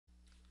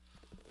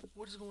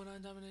What is going on,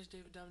 Dominators?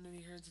 David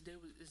Dominator here, and today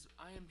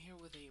I am here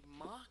with a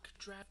mock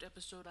draft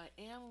episode. I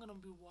am going to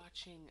be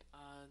watching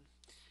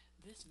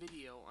this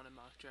video on a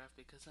mock draft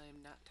because I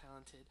am not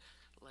talented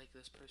like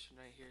this person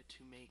right here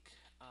to make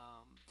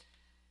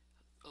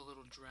a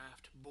little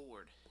draft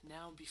board.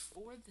 Now,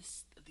 before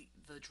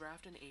the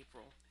draft in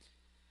April,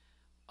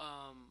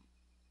 um,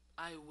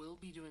 I will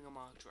be doing a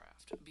mock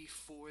draft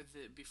before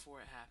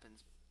it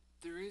happens.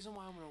 The reason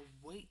why I'm going to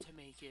wait to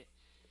make it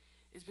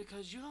is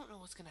because you don't know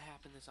what's going to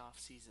happen this off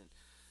season.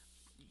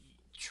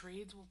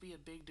 Trades will be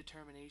a big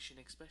determination,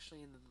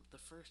 especially in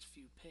the first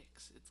few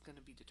picks. It's going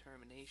to be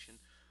determination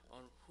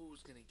on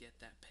who's going to get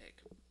that pick.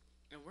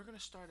 And we're going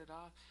to start it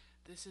off.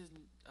 This is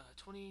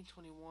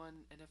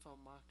 2021 NFL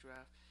mock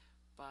draft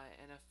by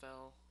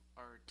NFL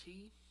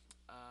RT.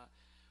 Uh,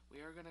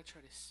 we are going to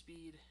try to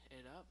speed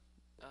it up.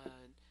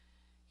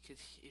 Because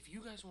if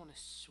you guys want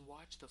to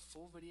watch the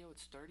full video,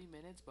 it's 30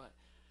 minutes, but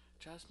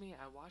trust me,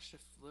 I watched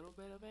a little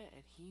bit of it,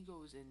 and he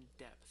goes in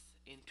depth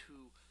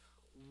into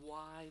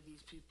why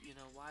these people,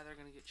 why they're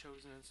gonna get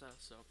chosen and stuff.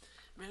 So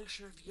make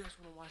sure if you guys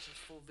want to watch this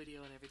full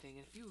video and everything,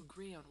 and if you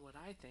agree on what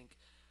I think,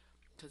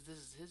 because this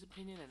is his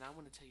opinion, and I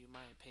want to tell you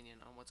my opinion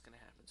on what's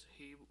gonna happen. So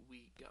here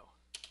we go.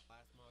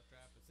 Last mock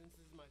draft, but since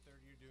this is my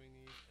third year doing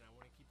these and I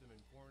want to keep them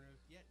informative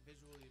yet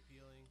visually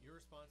appealing, your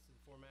response to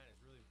the format is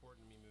really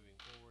important to me moving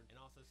forward. And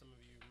also, some of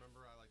you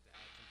remember I like to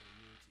add something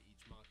new to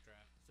each mock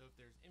draft. So if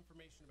there's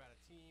information about a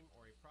team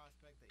or a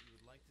prospect that you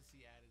would like to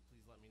see added,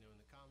 please let me know in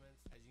the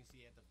comments. As you can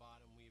see at the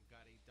bottom, we've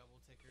got a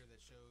double ticker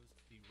that shows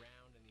the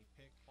round and the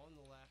pick on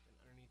the left, and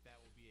underneath that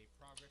will be a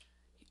progress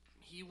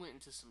He went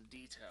into some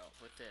detail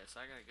with this.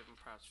 I gotta give him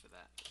props for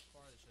that.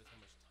 bar that shows how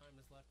much time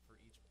is left for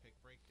each pick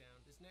breakdown.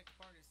 This next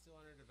part is still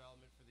under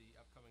development for the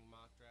upcoming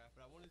mock draft,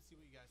 but I wanted to see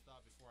what you guys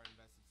thought before I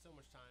invested so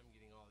much time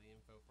getting all the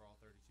info for all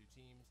 32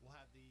 teams. We'll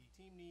have the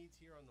team needs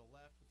here on the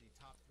left with the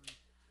top three.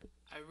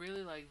 I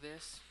really like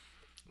this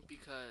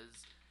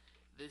because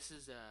this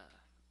is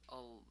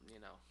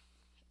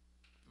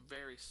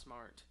very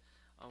smart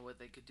on what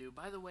they could do.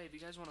 By the way, if you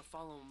guys want to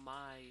follow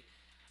my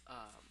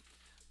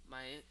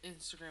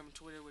Instagram and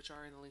Twitter, which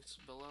are in the links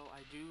below,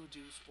 I do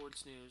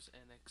sports news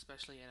and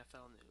especially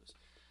NFL news,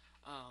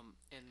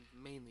 and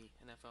mainly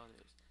NFL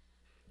news.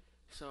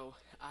 So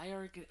I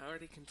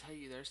already can tell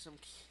you there's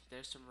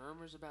some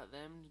rumors about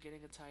them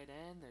getting a tight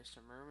end. There's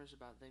some rumors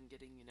about them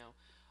getting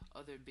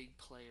other big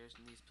players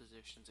in these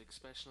positions,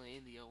 especially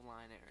in the O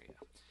line area.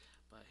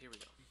 But here we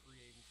go.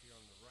 Free agents here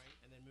on the right,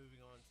 and then moving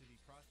on to the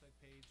prospect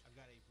page, I've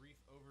got a brief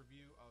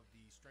overview of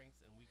the strengths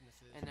and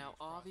weaknesses. And now,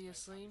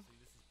 obviously,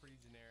 this is pretty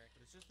generic,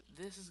 but it's just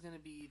this is going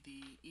to be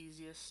the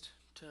easiest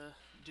to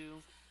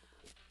do.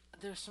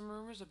 There's some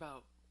rumors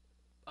about,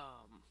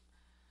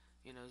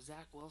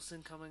 Zach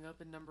Wilson coming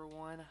up in number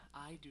one.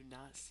 I do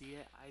not see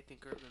it. I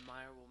think Urban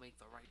Meyer will make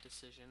the right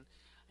decision,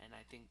 and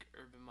I think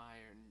Urban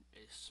Meyer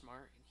is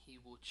smart, and he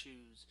will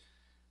choose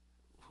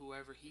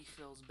whoever he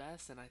feels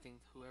best, and I think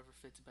whoever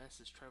fits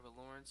best is Trevor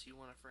Lawrence. You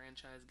want a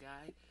franchise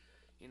guy.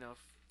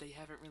 They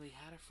haven't really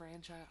had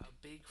a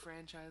big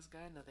franchise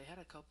guy. Now, they had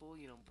a couple,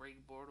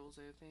 Blake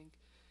Bortles, I think,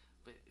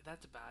 but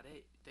that's about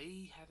it.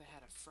 They haven't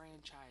had a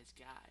franchise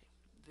guy.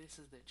 This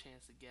is their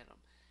chance to get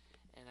him,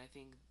 and I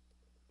think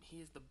he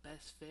is the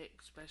best fit,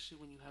 especially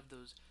when you have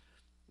those.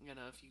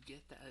 If you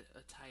get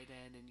a tight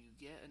end and you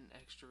get an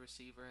extra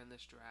receiver in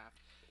this draft,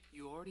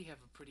 you already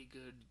have a pretty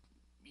good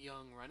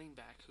young running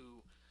back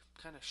who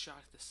kind of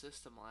shocked the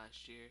system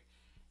last year,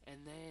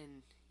 and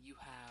then you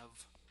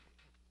have,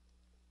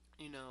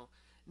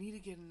 need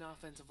to get an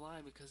offensive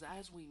line because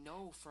as we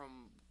know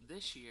from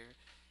this year,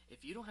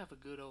 if you don't have a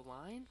good O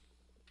line,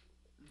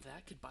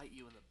 that could bite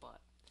you in the butt,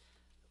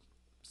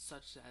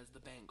 such as the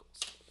Bengals.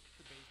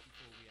 the base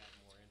before we add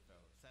more info.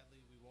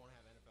 Sadly, we won't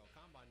have NFL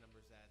Combine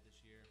numbers to add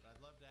this year, but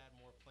I'd love to add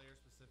more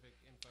player-specific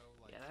info.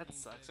 Like Yeah, that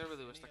sucks. I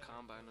really wish the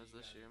Combine was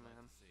this year,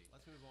 man.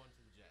 Let's move on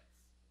to the Jets.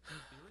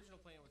 The original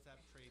plan was to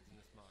have trades in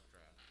this mock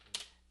draft.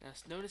 Now,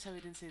 notice how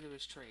he didn't say there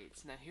was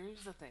trades. Now,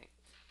 here's the thing.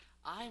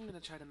 I'm going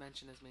to try to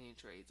mention as many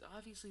trades.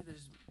 Obviously,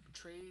 there's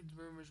trade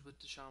rumors with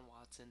Deshaun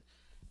Watson,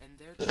 and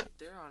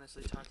they're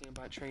honestly talking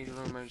about trade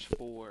rumors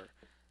for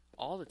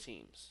all the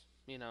teams.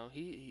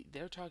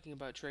 They're talking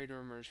about trade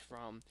rumors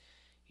from,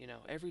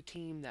 every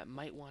team that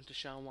might want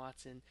Deshaun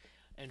Watson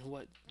and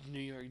what New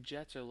York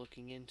Jets are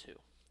looking into.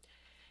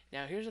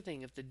 Now, here's the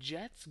thing. If the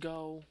Jets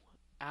go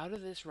out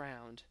of this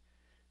round,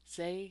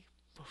 say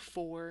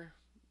before,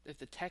 if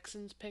the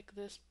Texans pick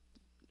this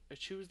or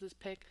choose this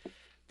pick,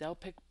 they'll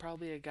pick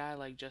probably a guy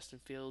like Justin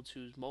Fields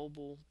who's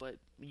mobile, but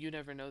you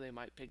never know, they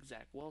might pick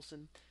Zach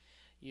Wilson.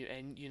 You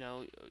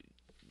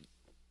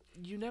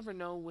never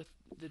know with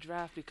the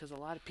draft because a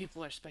lot of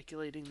people are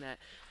speculating that,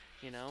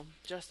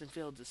 Justin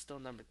Fields is still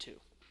number two.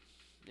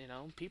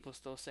 People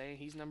still say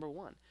he's number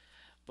one.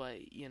 But,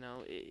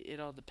 it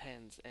all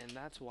depends, and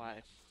that's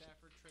why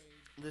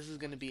this is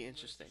going to be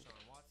interesting.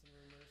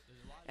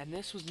 And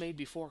this was made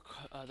before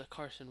the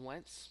Carson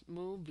Wentz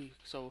move,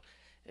 so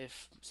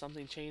if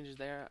something changes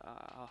there,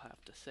 I'll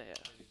have to say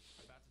it.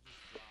 About to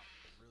just drop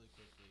really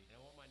quickly. And I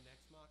want my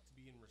next mock to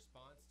be in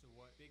response to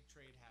what big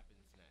trade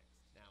happens next.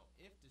 Now,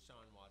 if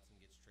Deshaun Watson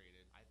gets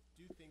traded, I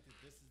do think that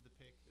this is the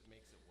pick that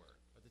makes it work.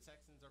 But the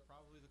Texans are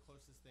probably the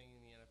closest thing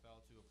in the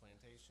NFL to a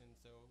plantation,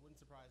 so it wouldn't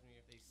surprise me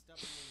if they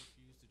stubbornly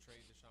refuse to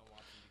trade Deshaun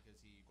Watson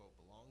because he, quote,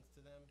 belongs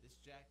to them. This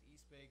jacked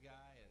East Bay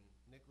guy and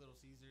Nick Little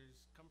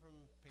Caesars come from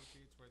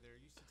Patriots where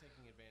they're used to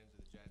taking advantage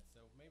of the Jets,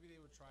 so maybe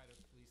they would try to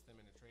fleece them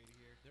in a trade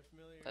here. Their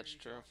familiarity That's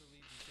true. also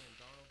leads to Sam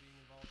Darnold being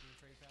involved in the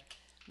trade pack.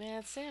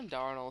 Man, Sam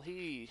Darnold,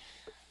 he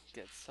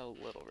gets so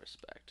little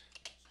respect.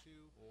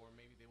 Two, or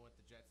maybe they want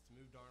the Jets to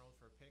move Darnold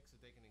for a pick so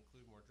they can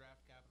include more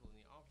draft capital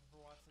in the offer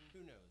for Watson.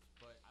 Who knows?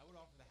 But I would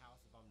offer the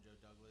house if I'm Joe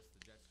Douglas,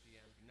 the Jets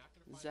GM. You're not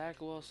going to find Zach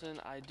Wilson,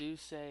 I do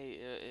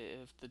say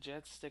if the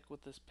Jets stick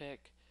with this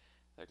pick,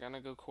 they're going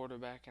to go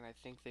quarterback, and I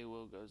think they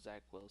will go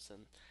Zach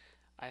Wilson.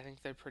 I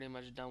think they're pretty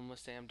much done with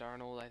Sam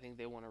Darnold. I think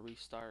they want to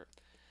restart.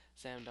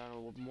 Sam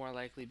Darnold will more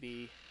likely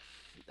be.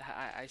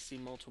 I see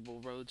multiple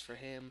roads for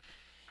him.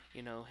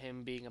 You know,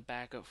 him being a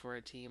backup for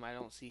a team. I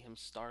don't see him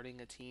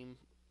starting a team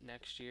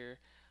next year.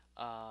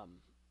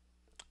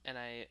 And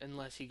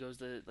unless he goes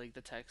to like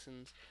the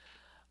Texans.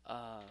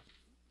 Uh,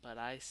 but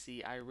I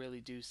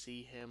really do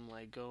see him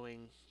like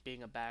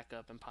being a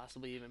backup and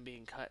possibly even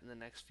being cut in the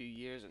next few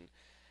years, and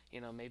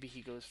maybe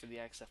he goes for the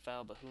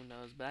XFL, but who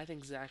knows? But I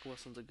think Zach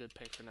Wilson's a good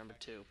pick for number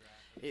 2.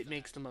 It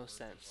makes the most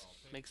sense.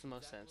 Makes the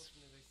most sense.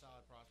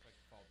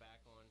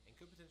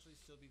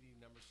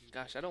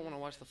 Gosh, I don't want to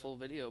watch the full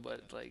video,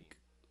 but like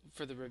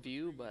for the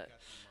review, but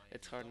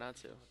it's hard not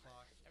to.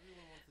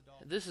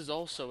 This is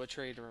also a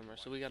trade rumor,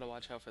 so we got to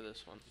watch out for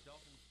this one. The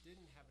Dolphins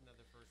didn't have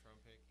another first-round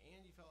pick, and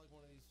you felt like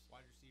one of these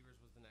wide receivers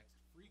was the next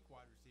freak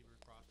wide receiver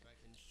prospect,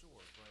 and sure,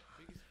 but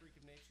the biggest freak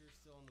of nature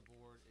still on the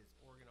board is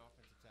Oregon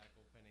offensive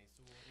tackle Penei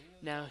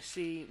Sewell. Now,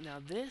 see,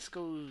 this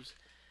goes.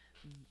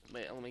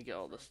 Wait, let me get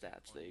all the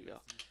stats. There you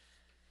go.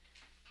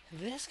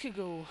 This could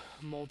go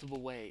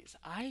multiple ways.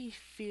 I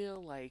feel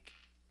like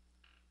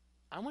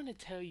I'm going to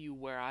tell you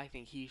where I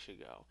think he should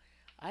go.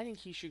 I think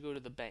he should go to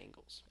the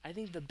Bengals. I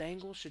think the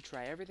Bengals should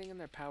try everything in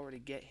their power to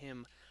get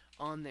him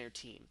on their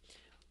team.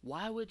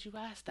 Why would you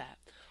ask that?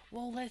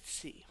 Well, let's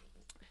see.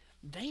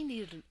 They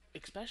need,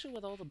 especially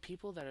with all the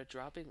people that are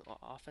dropping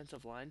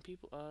offensive line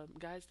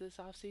guys this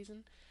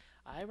offseason,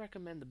 I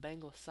recommend the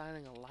Bengals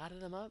signing a lot of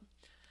them up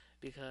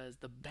because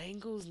the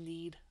Bengals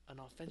need an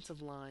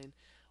offensive line.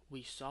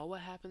 We saw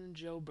what happened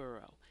to Joe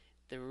Burrow.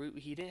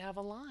 He didn't have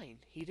a line.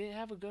 He didn't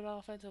have a good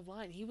offensive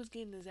line. He was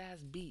getting his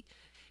ass beat.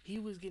 He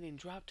was getting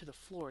dropped to the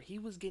floor. He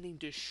was getting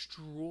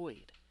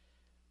destroyed.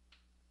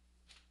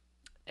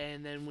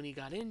 And then when he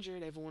got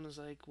injured, everyone was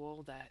like,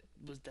 well, that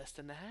was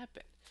destined to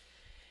happen.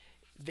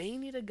 They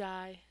need a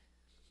guy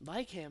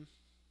like him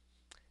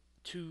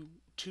to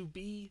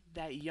be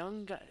that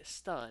young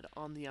stud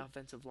on the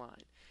offensive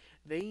line.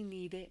 They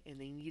need it, and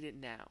they need it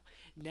now.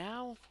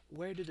 Now,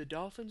 where do the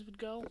Dolphins would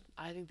go?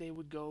 I think they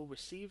would go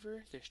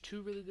receiver. There's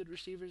 2 really good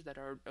receivers that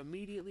are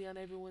immediately on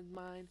everyone's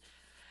mind.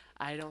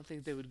 I don't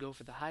think they would go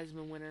for the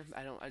Heisman winner.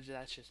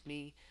 That's just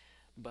me,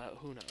 but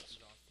who knows?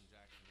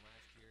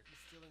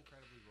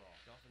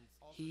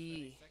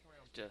 He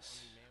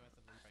just.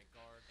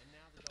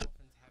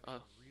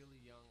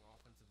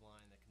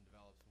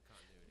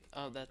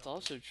 Oh, that's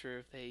also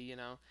true. If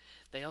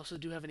they also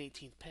do have an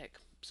 18th pick.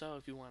 So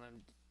if you want to,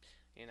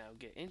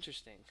 get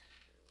interesting.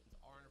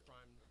 Are in a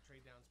prime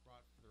trade down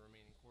spot for the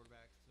remaining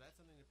quarterbacks, so that's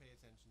something to pay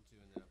attention to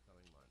in the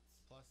upcoming months.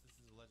 Plus, this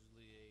is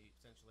allegedly a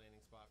potential landing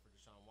spot for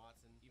Deshaun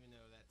Watson, even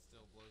though that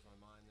still blows my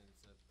mind that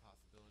it's a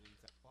possibility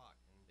to clock.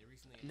 And they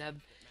recently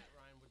announced that Matt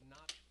Ryan would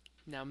not.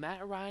 Now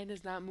Matt Ryan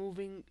is not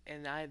moving,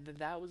 and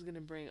that was going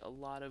to bring a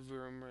lot of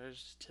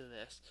rumors to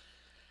this.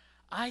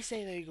 I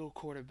say they go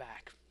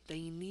quarterback.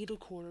 They need a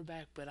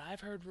quarterback, but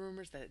I've heard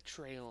rumors that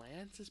Trey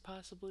Lance is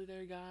possibly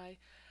their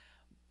guy.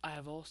 I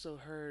have also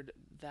heard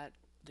that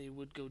they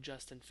would go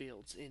Justin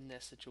Fields in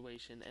this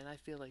situation, and I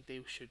feel like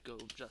they should go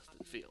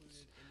Justin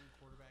Fields. In the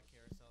quarterback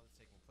carousel that's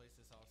taking place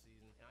this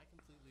offseason, and I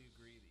completely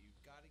agree that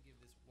you've got to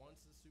give this once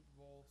the Super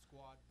Bowl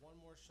squad one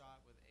more shot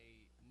with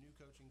a new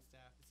coaching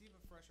staff to see if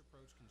a fresh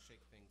approach can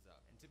shake things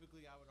up. And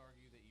typically I would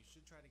argue that you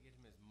should try to get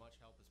him as much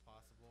help as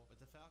possible, but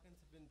the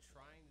Falcons have been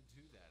trying to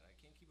do that. I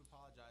can't keep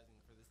apologizing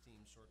for this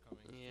team's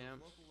shortcomings. Yeah.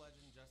 So local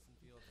legend Justin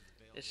Fields is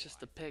available. It's just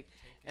a pick.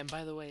 And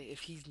by the way,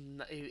 if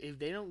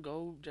they don't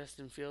go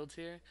Justin Fields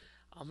here,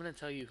 I'm gonna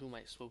tell you who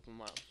might swoop him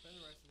up. Spend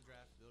the rest of the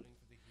draft building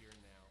for the here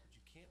and now, but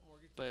you can't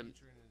mortgage But the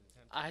future in an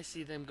attempt. I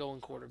see them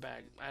going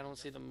quarterback. I don't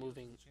see them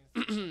moving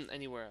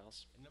anywhere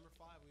else. At number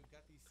 5, we've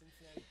got the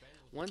Cincinnati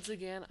Bengals. Once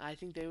again, I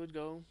think they would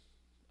go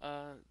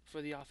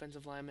for the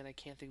offensive lineman. I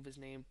can't think of his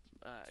name.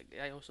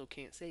 I also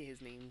can't say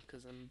his name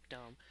because I'm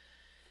dumb.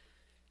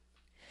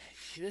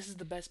 This is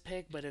the best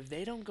pick, but if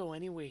they don't go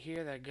anywhere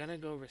here, they're going to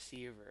go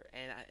receiver.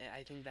 And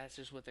I think that's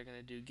just what they're going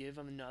to do. Give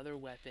them another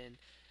weapon,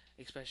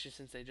 especially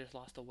since they just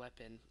lost a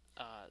weapon.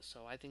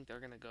 So I think they're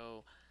going to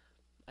go,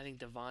 I think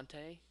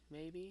Devontae,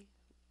 maybe.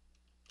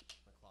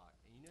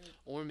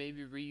 Or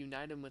maybe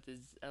reunite him with his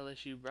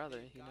LSU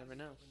brother. You never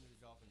know. The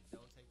Dolphins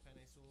don't take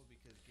Penei Sewell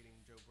because getting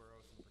Joe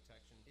Burrow some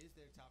protection is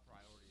their top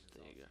priority this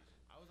offseason.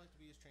 I would like to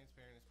be as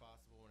transparent as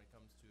possible when it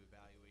comes to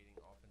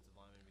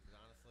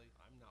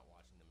not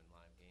watching them in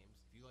live games.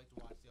 If you like to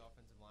watch the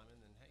offensive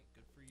linemen, then hey,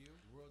 good for you.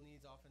 The world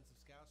needs offensive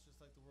scouts just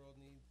like the world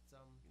needs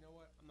you know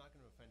what? I'm not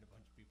going to offend a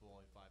bunch of people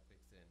only 5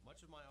 picks in.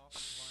 Much of my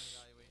offensive line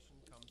evaluation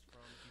comes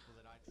from people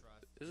that I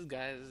trust. This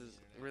guy on the is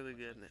internet, really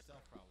much good. like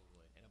yourself probably.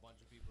 And a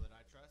bunch of people that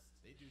I trust,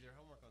 they do their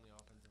homework on the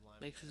offensive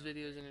line. Makes his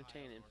videos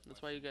entertaining.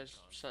 That's why you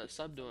guys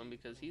sub to him,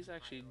 because he's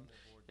actually,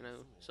 you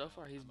know, so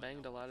far he's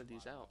banged a lot of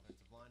these out.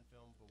 Offensive line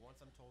film, but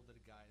once I'm told that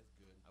a guy is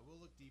good, I will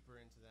look deeper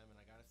into them,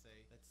 and I gotta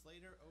say that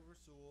Slater over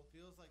Sewell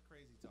feels like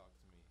crazy talk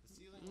to me. The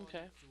ceiling on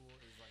Sewell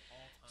is like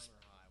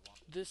all-timer high.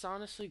 This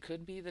honestly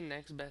could be the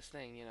next best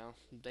thing, you know.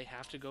 They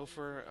have to go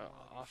for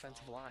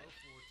offensive line.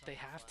 They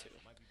have to.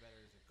 Might be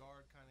better as a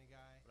guard kind of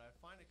guy, but I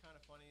find it kind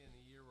of funny in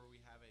a year where we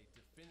have a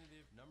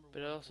definitive number one.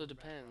 But it also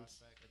depends.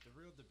 Prospect, that the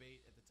real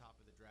debate at the top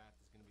of the draft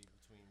is going to be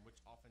between which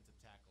offensive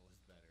tackle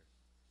is better.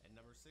 At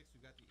number 6,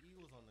 we've got the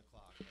Eagles on the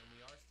clock, and we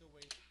are still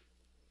waiting.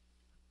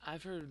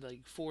 I've heard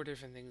like 4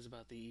 different things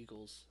about the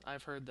Eagles.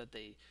 I've heard that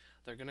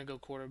they're gonna go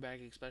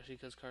quarterback, especially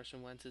because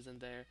Carson Wentz isn't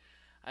there.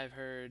 I've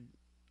heard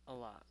a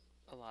lot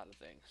of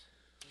things.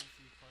 See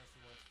if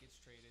Carson Wentz gets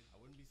traded. I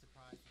wouldn't be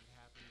surprised if it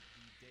happened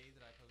the day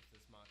that I post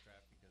this mock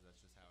draft, because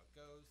that's just how it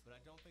goes. But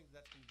I don't think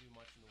that's going to do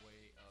much in the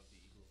way of the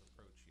Eagles'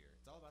 approach here.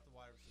 It's all about the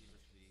wide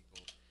receivers for the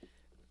Eagles.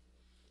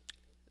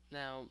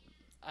 Now,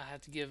 I have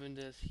to give him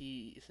this.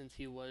 Since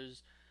he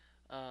was,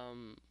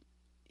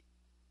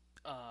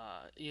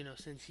 you know,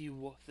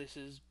 this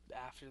is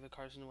after the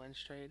Carson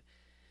Wentz trade.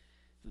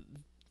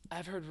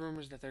 I've heard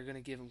rumors that they're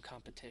gonna give him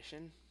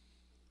competition.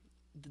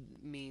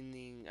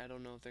 Meaning, I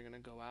don't know if they're gonna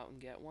go out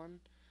and get one,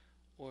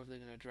 or if they're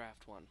gonna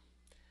draft one.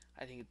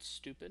 I think it's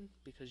stupid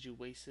because you're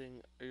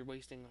wasting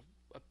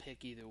a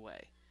pick either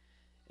way.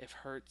 If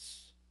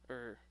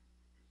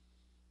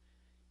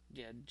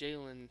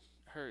Jalen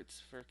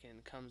Hurts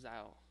freaking comes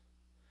out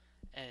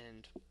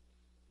and,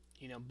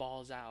 you know,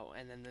 balls out,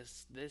 and then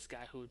this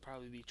guy who would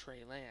probably be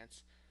Trey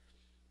Lance,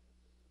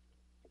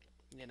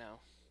 you know,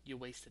 you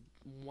wasted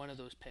one of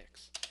those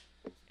picks.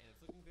 And it's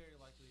looking very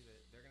likely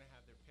that they're going to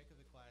have their pick of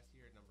the class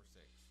here at number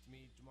 6. To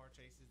me, Ja'Marr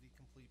Chase is the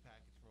complete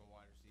package from a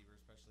wide receiver,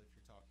 especially if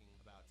you're talking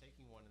about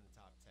taking one in the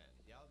top 10.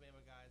 The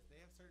Alabama guys,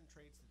 they have certain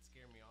traits that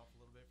scare me off a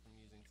little bit from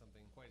using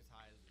something quite as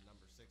high as the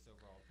number 6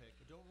 overall pick.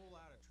 But don't rule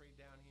out a trade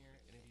down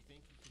here, and if you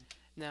think you can...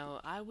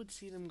 Now, I would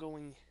see them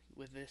going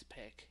with this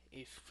pick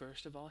if,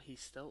 first of all,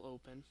 he's still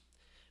open.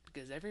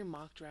 Because every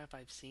mock draft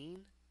I've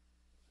seen,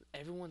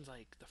 everyone's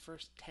like, the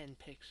first 10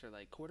 picks are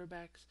like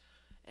quarterbacks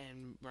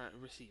and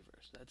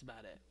receivers. That's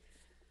about it.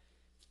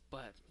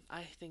 But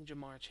I think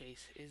Ja'Marr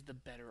Chase is the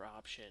better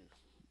option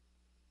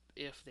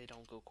if they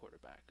don't go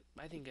quarterback.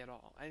 I think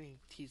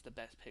he's the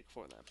best pick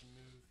for them.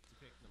 Move to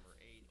pick number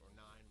 8 or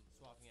 9,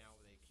 swapping out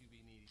with a QB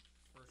needy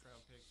first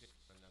round pick,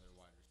 another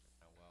wide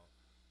receiver. Well,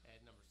 at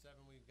number 7,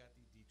 we've got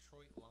the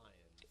Detroit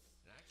Lions.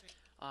 And actually,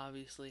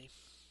 obviously,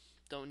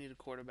 don't need a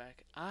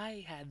quarterback.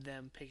 I had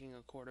them picking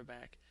a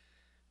quarterback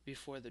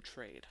before the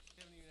trade.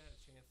 We haven't even had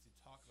a chance to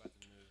talk about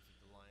the moves that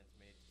the Lions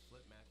made to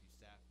flip Matthew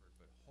Stafford,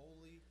 but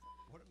holy,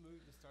 what a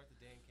move to start the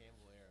Dan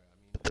Campbell era. I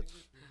mean, I think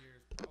this here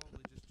is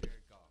probably just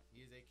Jared Goff.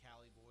 He is a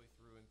Cali boy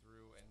through and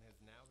through, and has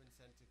now been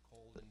sent to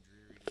cold and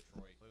dreary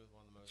Detroit, play with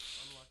one of the most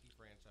unlucky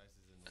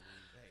franchises in the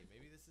league. Hey,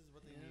 maybe this is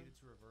what they needed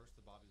to reverse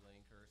the Bobby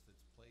Lane curse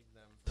that's plagued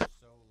them for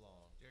so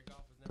long. Jared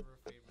Goff was never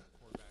a favorite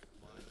quarterback of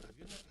mine. He's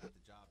good enough to get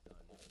the job done.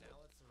 Now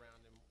let's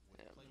surround him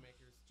with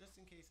playmakers, just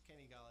in case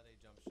Kenny Golladay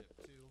jumps ship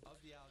too. Of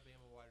the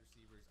Alabama wide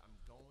receivers, I'm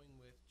going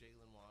with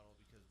Jalen Waddle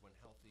because when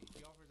healthy,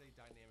 he offers a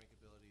dynamic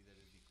ability that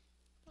is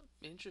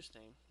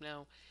interesting.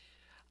 Now,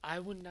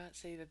 I would not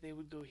say that they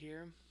would go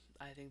here.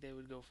 I think they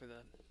would go for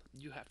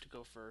you have to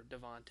go for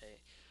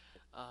Devontae.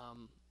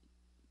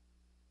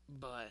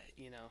 But,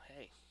 you know,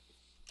 hey.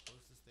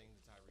 Closest thing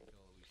to Tyreek Hill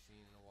that we've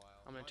seen in a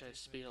while. I'm going to try to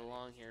speed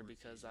along here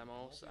because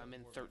I'm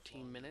in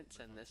 13 minutes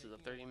and this is a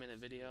 30-minute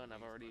video and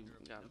I've already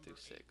gotten through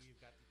 6.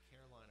 We've got the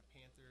Carolina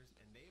Panthers,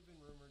 and they've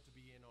been rumored to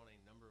be in on a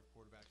number of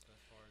quarterbacks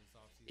thus far this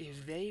offseason.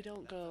 If they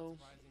don't go...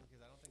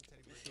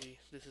 See,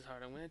 this is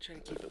hard. I'm going to try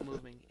to keep it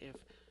moving. If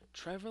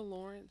Trevor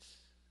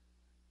Lawrence...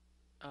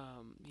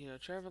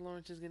 Trevor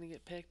Lawrence is going to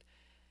get picked.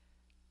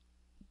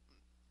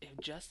 If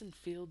Justin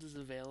Fields is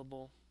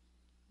available,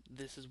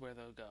 this is where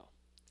they'll go.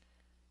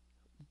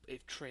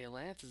 If Trey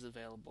Lance is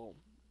available,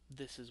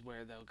 this is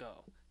where they'll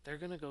go. They're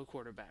going to go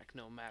quarterback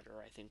no matter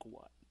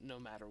what. No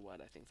matter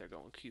what, I think they're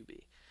going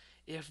QB.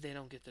 If they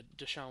don't get the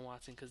Deshaun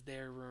Watson, because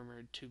they're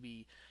rumored to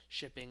be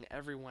shipping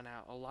everyone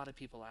out, a lot of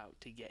people out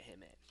to get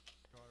him in.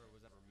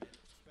 Was ever meant to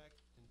expect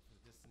into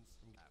the distance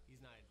from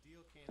he's not an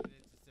ideal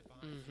candidate to sit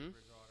behind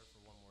Bridgewater for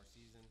one more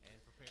season and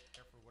prepare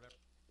for whatever.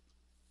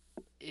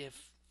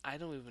 I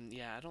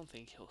don't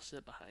think he'll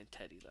sit behind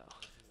Teddy though.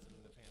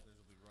 The Panthers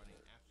will be running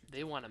after.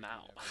 They want him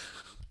out.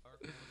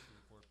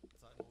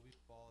 Sutton will be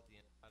ball at the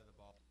end of the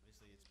ball.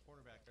 Obviously, it's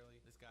cornerback early.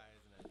 This guy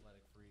is an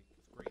athletic freak.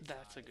 It's great.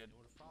 That's size. a good. It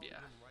would have probably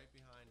been right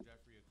behind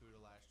Jeffrey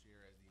Okudah last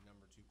year as the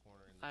number 2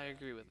 corner. I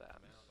agree with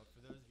that. But for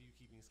those of you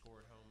keeping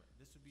score at home,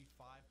 this would be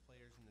 5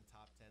 players in the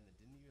top 10 that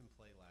didn't even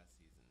play last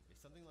season. If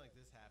something like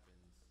this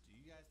happens, do Do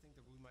you guys think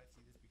that we might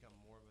see this become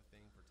more of a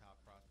thing for top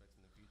prospects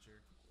in the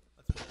future?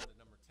 Let's move on to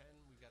number 10.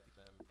 We got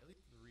at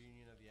least the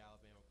reunion of the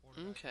Alabama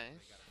quarterbacks. Okay.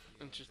 They got a steal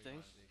and Interesting.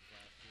 Trayvon Diggs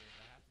last year.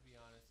 But I have to be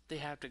honest, They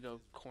have to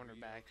go this is real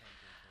cornerback.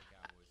 tempting for the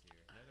Cowboys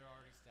here. I know they're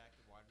already stacked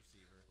at wide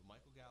receiver, but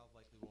Michael Gallup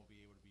likely won't be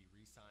able to be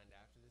re-signed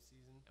after this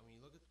season. And when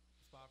you look at the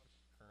spot for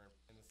current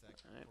in the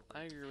second, Alright,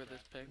 I agree with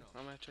this pick.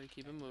 I'm gonna try to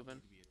keep it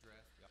moving. to be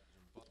addressed. The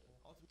option bubble.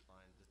 Ultimate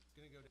line. This is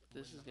going to go to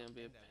This is gonna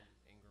be a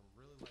Ingram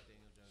really let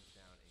Daniel Jones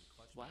down in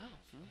clutch wow.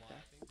 moments. And while Okay.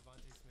 I think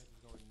Devontae Smith is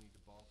going to need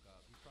to bulk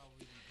up, he's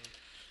probably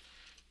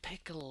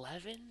Pick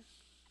 11.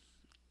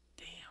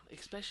 Damn.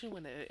 Especially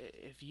when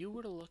if you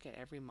were to look at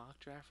every mock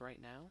draft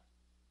right now,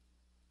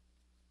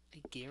 I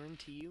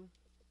guarantee you,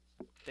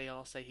 they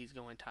all say he's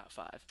going top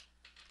 5.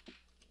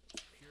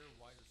 pure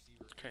wide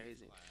receiver.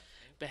 Crazy. Class.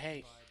 But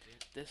hey,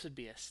 this would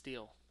be a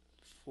steal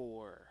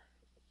for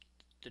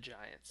the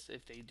Giants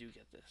if they do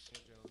get this.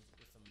 Daniel Jones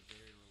with some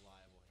very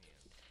reliable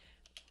hands.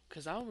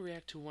 Cause I'll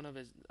react to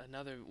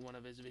another one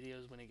of his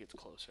videos when it gets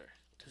closer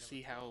to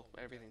see how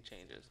everything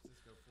changes.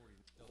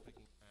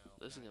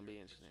 This is gonna be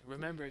interesting.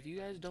 Remember, if you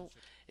guys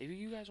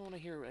want to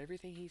hear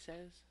everything he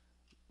says,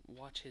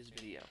 watch his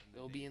video.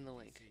 It'll be in the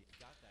link.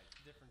 Got that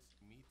difference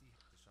to meet the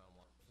Deshaun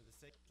Watson. For the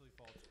sake of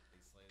falls,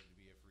 he's slated to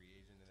be a free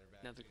agent in their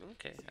back.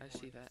 Okay, I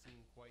see that.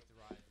 Seen quite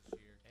the rise this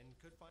year and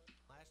could find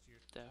last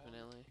year.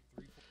 Definitely.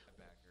 3-4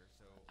 backer.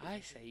 So I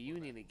say you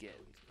need to get.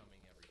 he's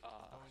coming every year.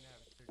 He's going to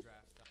have their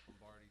draft stock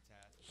Lombardi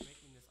task,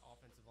 making this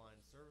offensive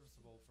line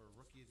serviceable for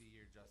Rookie of the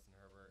Year Justin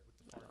Herbert with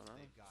the parts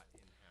they've got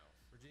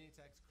in-house. Virginia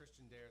Tech's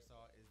Christian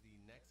Darrisaw is the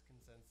next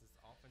consensus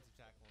offensive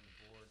tackle on the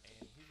board,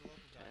 and he's a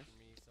local guy for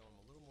me, so I'm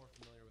a little more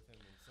familiar with him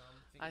than some.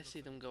 I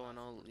see them going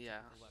all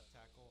Left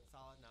tackle,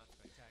 solid, not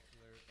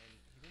spectacular, and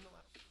he didn't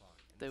allow the clock.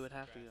 They would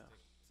have to go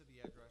to the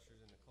edge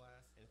rushers in the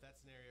class, and if that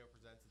scenario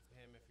presents it to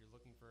him, if you're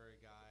looking for a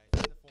guy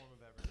in the form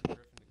of Everson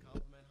Griffin to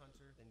complement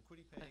Hunter, then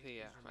Quiddy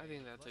Pay. I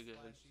think that's a good.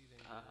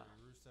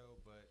 Russo,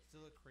 but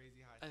still a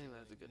crazy high. I think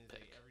that's a good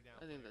pick.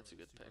 I think that's a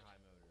good pick.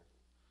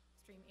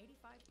 Stream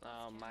 85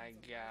 Oh my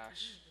channels of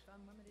gosh. live TV with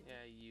unlimited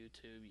Yeah,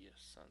 YouTube, you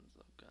sons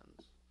of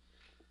guns.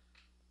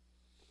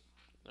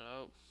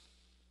 Oh.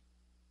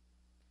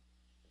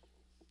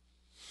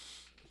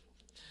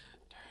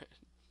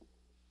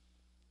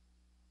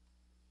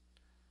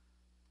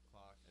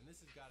 Clock, and this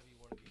has got to be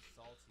one of the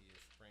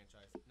saltiest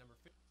franchise number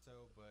 50.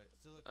 So, but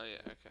still. Oh yeah,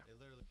 okay. They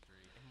literally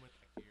and went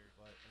back here,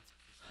 but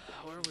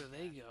where will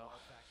they go?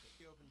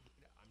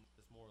 I'm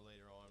just more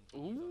later on.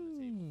 Ooh.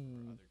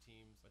 On the table for other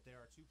teams, but there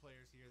are 2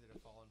 players here that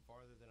have fallen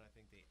farther than I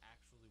think they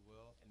actually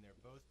will, and they're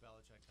both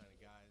Belichick kind of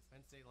guys.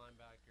 Penn State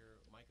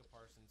linebacker Micah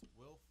Parsons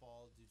will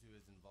fall due to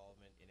his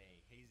involvement in a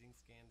hazing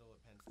scandal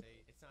at Penn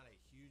State. It's not a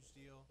huge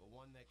deal, but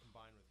one that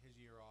combined with his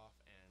year off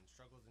and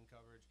struggles in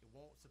coverage, it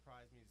won't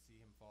surprise me to see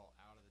him fall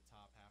out of the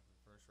top half of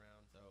the first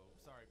round. So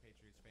sorry,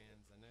 Patriots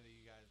fans. I know that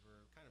you guys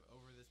were kind of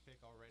over this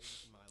pick already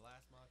in my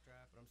last mock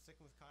draft, but I'm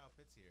sticking with Kyle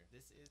Pitts here.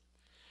 This is.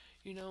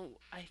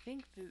 I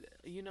think that,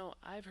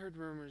 I've heard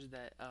rumors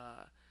that,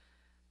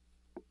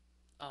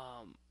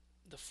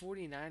 the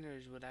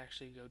 49ers would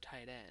actually go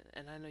tight end.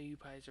 And I know you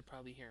guys are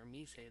probably hearing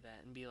me say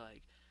that and be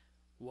like,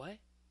 what?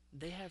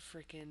 They have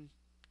freaking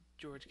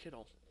George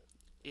Kittle.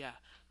 Yeah,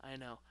 I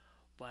know.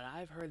 But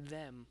I've heard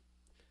them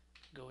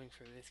going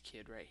for this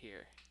kid right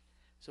here.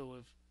 So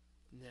if,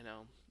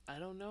 I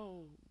don't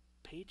know,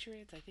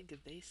 Patriots, I think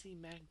if they see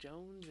Mac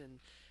Jones and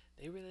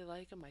they really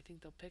like him, I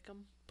think they'll pick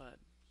him. But,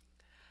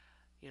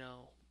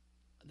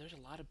 there's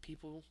a lot of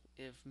people,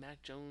 if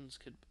Mac Jones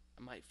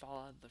might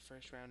fall out of the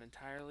first round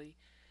entirely,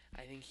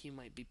 I think he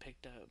might be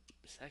picked up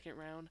second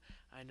round.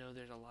 I know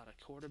there's a lot of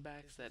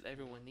quarterbacks that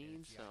everyone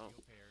needs, so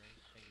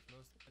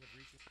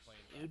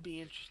it would be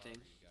interesting.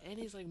 And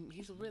he's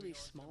a really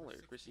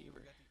smaller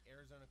receiver. We got the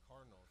Arizona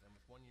Cardinals, and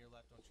with 1 year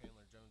left on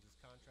Chandler Jones's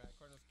contract,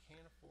 Cardinals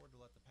can't afford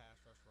to let the pass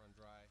rush run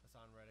dry.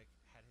 Hassan Reddick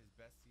had his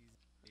best season.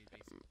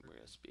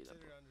 We're gonna speed up.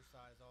 Considered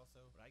undersized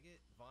also, but I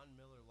get Von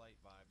Miller light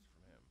vibes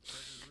from him.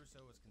 Gregory Russo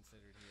was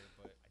considered here,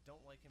 but I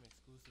don't like him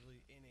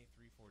exclusively in a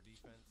 3-4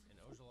 defense, and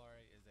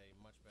Ojulari is a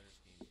much better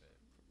scheme fit.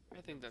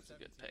 I think that's a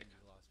good pick.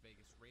 The Las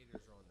Vegas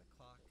Raiders are on the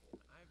clock,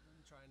 and I've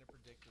been trying to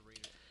predict the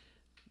Raiders.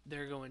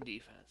 They're going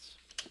defense.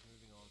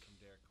 Moving on from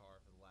Derek Carr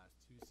for the last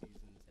 2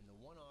 seasons, and the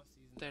one off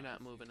season. They're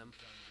not moving him.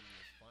 John Green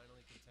is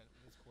finally content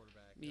with his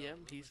quarterback. Yeah,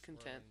 he's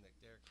content. That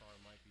Derek Carr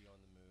might be on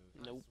the move.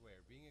 Nope. I swear,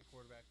 being a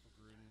quarterback for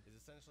Gruden is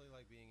essentially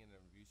like being in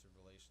an abusive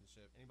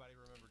relationship. Anybody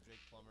remember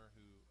Jake Plummer,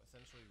 who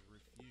essentially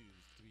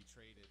refused to be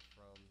traded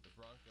from the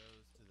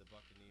Broncos to the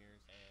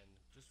Buccaneers and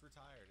just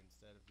retired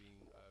instead of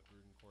being a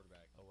Gruden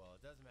quarterback? Oh well,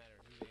 it doesn't matter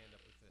who they end up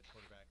with at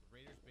quarterback.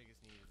 The Raiders'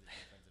 biggest need is a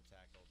defensive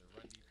tackle. Their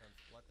run defense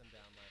let them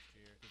down last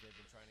year because they've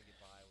been trying to get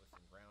by with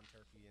some ground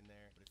turkey in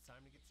there. But it's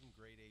time to get some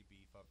grade A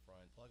beef up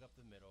front, plug up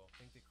the middle.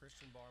 I think that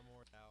Christian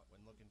Barmore is out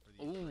when looking for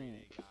these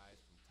grade A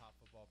guys from top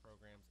football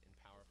programs in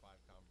Power 5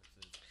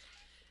 conferences.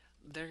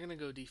 They're going to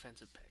go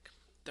defensive pick.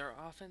 Their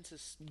offense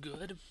is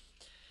good.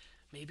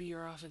 Maybe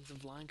your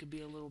offensive line could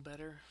be a little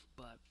better,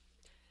 but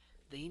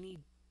they need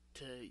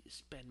to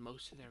spend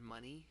most of their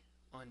money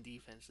on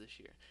defense this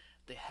year.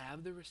 They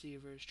have the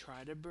receivers.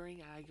 Try to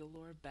bring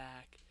Aguilar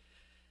back.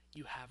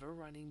 You have a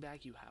running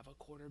back. You have a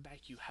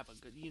quarterback. You have a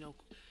good,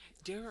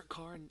 Derek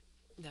Carr.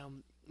 Now,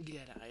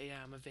 yeah,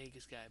 I'm a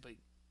Vegas guy, but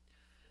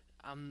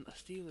I'm a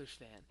Steelers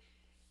fan,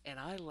 and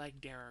I like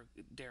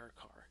Derek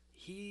Carr.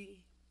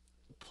 He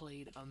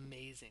played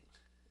amazing.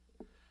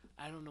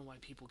 I don't know why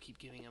people keep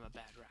giving him a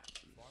bad rap.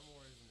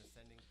 Barmore is an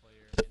ascending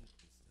player and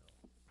still.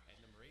 At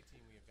number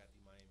 18, we have got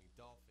the Miami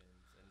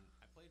Dolphins, and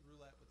I played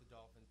roulette with the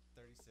Dolphins.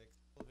 36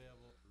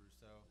 available.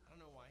 Russo. I don't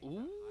know why he's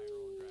not higher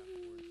on draft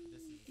boards.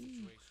 This is a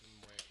situation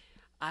where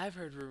I've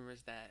heard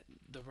rumors that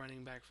the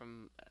running back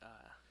from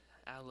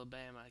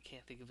Alabama, I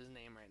can't think of his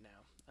name right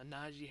now,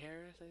 Najee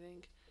Harris, I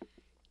think,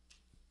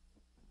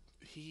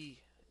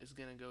 he is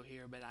gonna go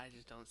here, but I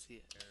just don't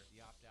see it.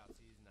 the opt-out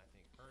season, I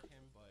think, hurt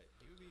him, but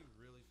he would be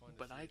really fun to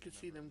But see. I as a could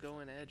see member them of the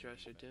going second edge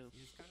rusher defense. too.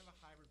 He's kind of a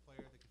hybrid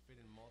player that could fit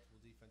in multiple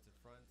defensive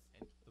fronts,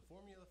 and the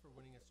formula for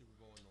winning a Super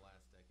Bowl in the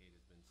last decade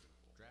has been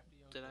simple. Draft a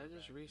young Did I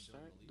just quarterback and build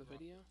restart an elite the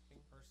video?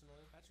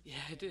 Personally, Patrick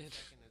Yeah, I Surtain did.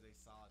 second is a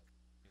solid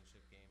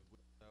championship game.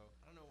 So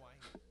I don't know why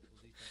he's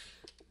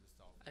defensive this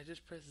Dolphins. I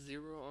just pressed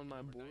 0 on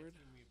my Number board.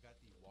 19, we've got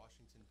the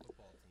Washington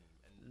football team,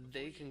 and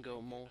They before can you go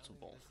think it,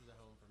 multiple. I don't think this is a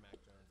home for Mac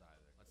Jones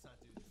either. Let's not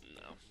do this.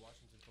 No. The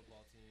Washington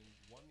football team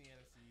won the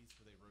NFC East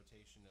with a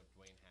rotation of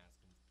Dwayne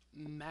Haskins,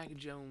 Mac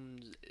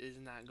Jones is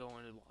not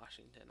going to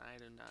Washington. I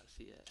do not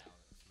see it.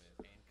 Alex Smith,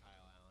 and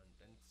Kyle Allen.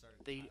 Then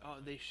started.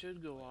 They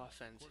should go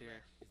offense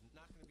here. Quarterback is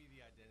not going to be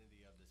the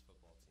identity of this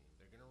football team.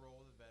 They're going to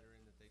roll with a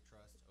veteran that they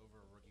trust over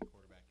a rookie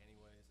quarterback,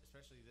 anyways.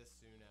 Especially this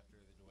soon after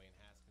the Dwayne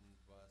Haskins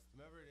bust.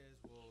 Whomever it is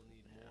will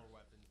need more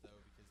weapons though,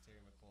 because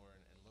Terry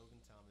McLaurin and Logan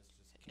Thomas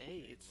just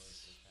Hey, continue to load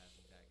this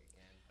passing tag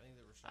again. I think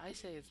that Rashad I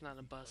say Bateman it's not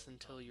a is the bust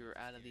perfect until complement you're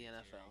to out of the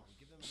Scary NFL. Terry, and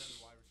give them another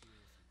wide receiver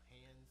with some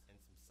hands and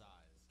some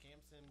size. Cam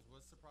Sims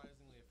was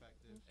surprisingly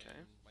effective. Okay.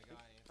 And my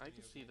guy, I Antonio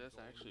can see this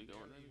Gann-Golden, actually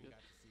going barely really even good.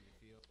 got to see the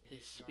field.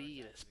 His Yards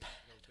speed after is the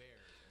Chicago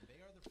Bears, and they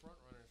are the front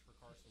runners for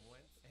Carson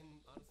Wentz. And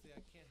honestly,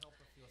 I can't help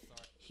but feel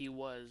sorry He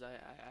was.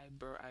 I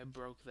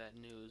broke that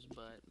news,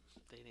 but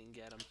they didn't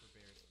get him. for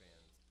Bears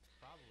fans.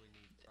 Probably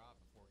need Rob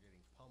before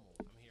getting pummeled.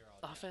 I'm here all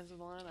day. Offensive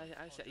line, I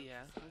All said, jokes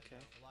yeah, aside,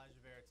 okay. though, Elijah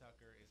Vera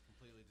Tucker is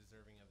completely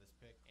deserving of this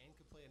pick and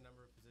could play a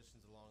number of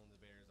positions along the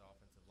Bears'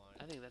 offensive line.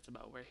 I think that's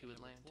about where he would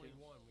Number land too.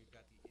 21, we've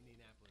got the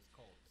Indianapolis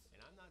Colts,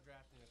 and I'm not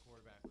drafting a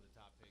quarterback with a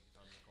top pick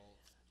on the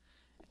Colts.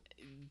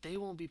 They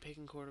won't be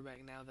picking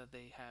quarterback now that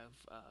they have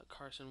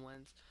Carson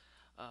Wentz.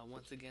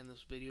 Once again,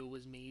 this video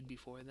was made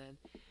before then.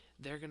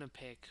 They're gonna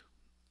pick,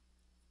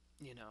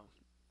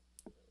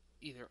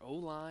 either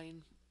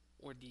O-line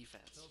or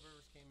defense. Phil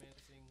Rivers came in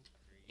missing.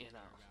 You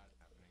know. About it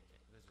happening.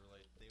 This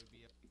relate. They would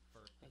be up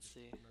first. Let's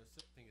see. I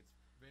think it's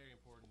very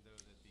important though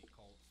that the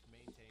Colts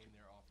maintain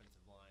their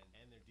offensive line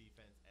and their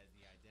defense as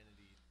the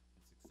identity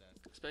and success.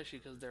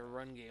 Especially because their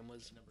run game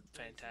was At number 22,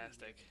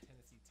 fantastic. we have the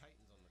Tennessee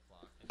Titans on the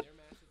clock, and their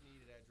massive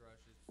need at edge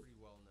rush is pretty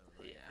well known.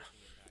 Right? Yeah, Quick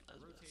impact. I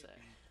was gonna Rotate say.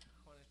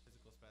 beat, punish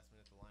physical specimen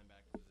at the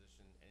linebacker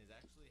position, and is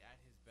actually at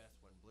his best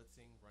when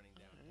blitzing, running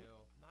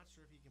downhill. Not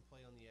sure if he can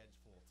play on the edge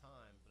full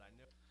time, but I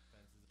know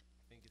defenses.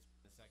 I think it's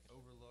the second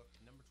overlooked.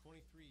 Number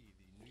 23,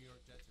 the New York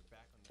Jets are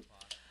back on the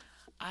clock.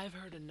 I've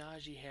heard a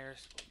Najee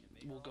Harris And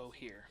they will are go also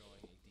here.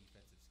 undergoing a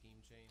defensive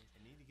scheme change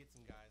and need to get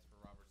some guys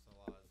for Robert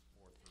Saleh's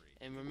 4-3.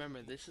 And remember,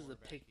 He's this is a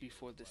quarterback pick here,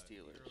 before the but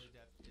Steelers. early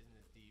depth isn't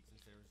as deep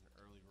since there was an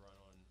early run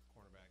on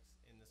cornerbacks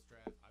in this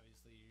draft.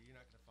 Obviously, you're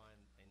not going to find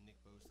a Nick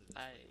Bosa this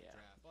late in the yeah.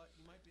 draft, but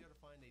you might be able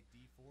to find a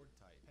D Ford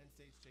type. Penn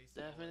State's Jason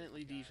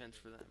Definitely Garrett's a guy defense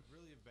that for them.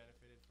 Really have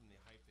benefited from the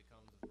hype that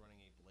comes with running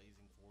a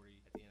blazing 40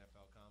 at the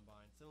NFL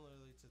Combine,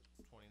 similarly to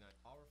 29.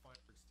 All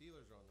refined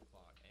Steelers are on the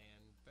clock,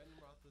 and Ben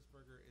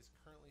Roethlisberger is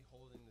currently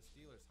holding the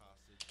Steelers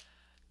hostage.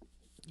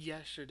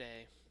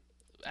 Yesterday,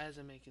 as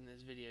I'm making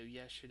this video,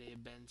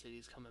 Ben said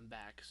he's coming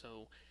back.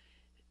 So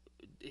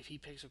if he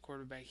picks a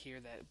quarterback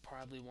here, that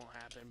probably won't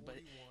happen. But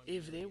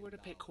if they were to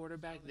pick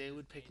quarterback, they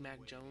would pick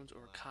Mac Jones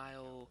or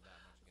Kyle.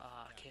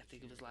 I can't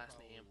think of his last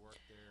name.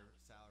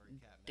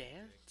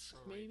 Dance,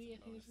 maybe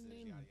I think is his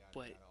name.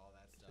 But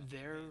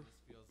their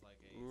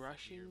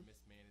rushing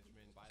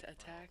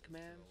attack,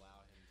 man,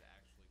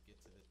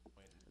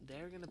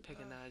 they're gonna pick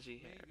a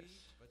Najee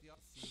Harris. But the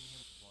seeing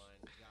him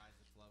blind guys at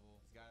this level,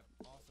 he's got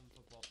awesome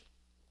football.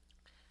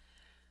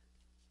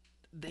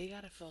 They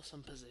gotta fill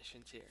some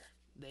positions here.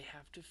 They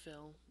have to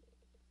fill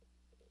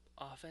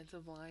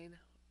offensive line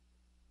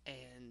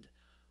and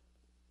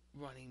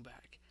running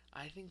back.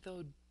 I think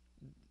they'll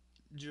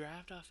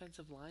draft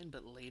offensive line,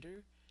 but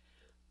later.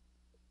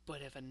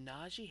 But if a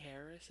Najee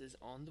Harris is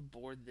on the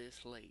board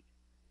this late,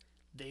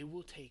 they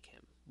will take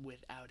him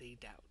without a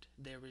doubt.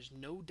 There is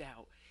no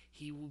doubt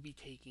he will be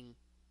taking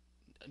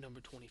number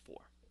 24.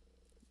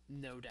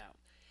 No doubt.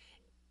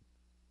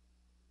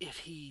 If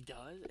he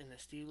does, and the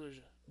Steelers,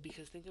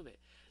 because think of it,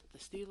 the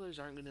Steelers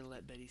aren't going to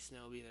let Betty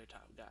Snow be their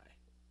top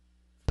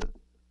guy.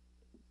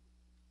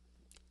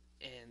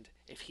 And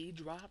if he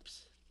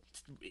drops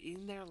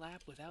in their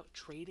lap without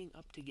trading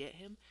up to get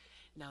him,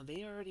 now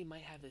they already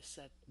might have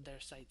their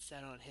sights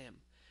set on him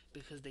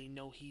because they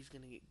know he's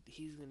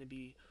gonna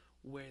be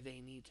where they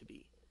need to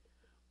be.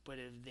 But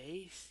if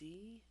they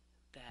see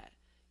that,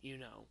 you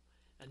know,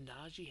 a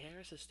Najee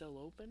Harris is still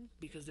open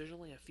because there's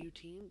only a few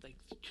teams, like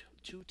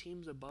two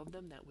teams above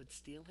them that would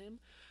steal him,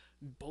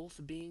 both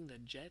being the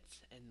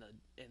Jets and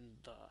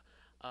the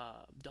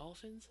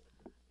Dolphins.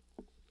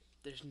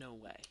 There's no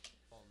way.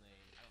 Ball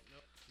name. I don't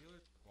know.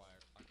 Steelers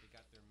acquired. They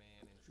got their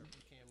man in Triple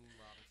Cam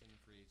Robinson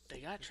free.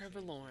 They got Trevor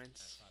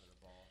Lawrence. That side of the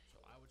ball.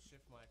 So I would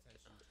shift my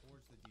attention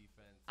towards the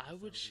defense. I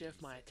would shift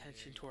my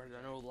attention toward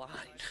an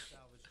O-line.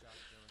 Salvage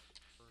Josh Jones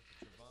for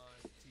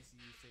Javon.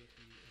 TCU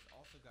safety has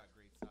also got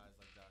great size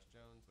like Josh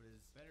Jones, but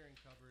is better in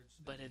coverage.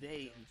 But if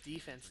they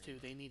defense too,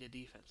 they need a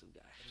defensive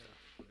guy. And then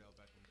Odell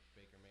Beckham,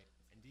 Baker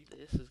Mayfield. And defense,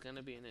 This is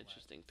gonna be an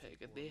interesting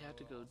pick. If they have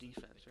to go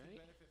defense, they could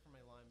right? benefit from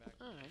a linebacker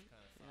All who's right,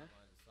 kind of yeah.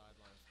 sideline to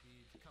sideline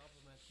speed to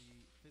complement the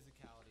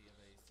physicality of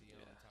a Sion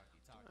Yeah. Taki.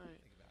 All right.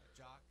 Think about it.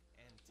 Jock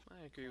and I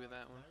agree with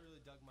that and one. I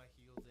really dug my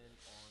heels in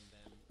on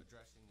them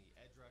addressing the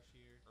edge rush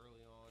here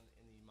early on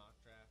in the mock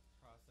draft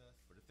process.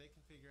 But if they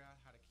can figure out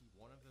how to keep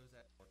one of those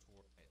at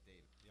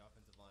David, the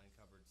offensive line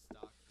covered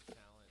stock for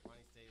talent.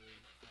 Ronnie Staley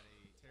had a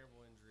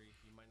terrible injury.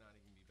 He might not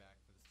even be back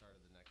for the start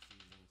of the next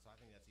season. So I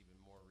think that's even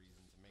more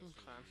reason to make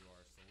sure that Okay. you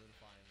are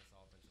solidifying this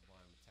offensive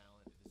line with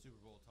talent. If the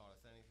Super Bowl taught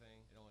us anything,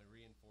 it only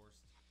reinforced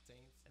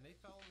Saints. And they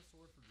fell on the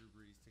sword for Drew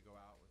Brees to go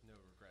out with no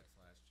regrets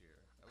last year.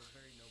 That was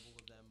very noble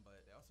of them,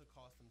 but they also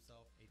cost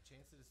themselves a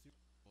chance at a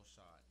Super Bowl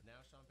shot. But now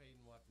Sean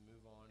Payton will have to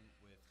move on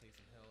with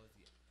Taysom Hill as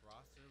the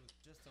roster with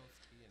just don't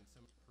see and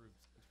some improved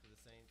for the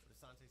Saints.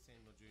 Asante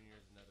Samuel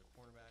Jr. is another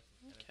cornerback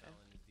with Okay. NFL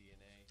in his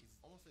DNA. He's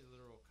almost a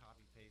literal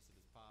copy paste of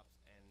his pops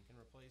and can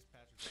replace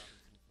Patrick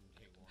Robinson from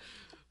day one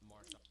with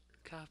Marshall.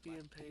 Copy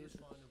and He paste.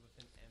 responded with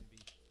an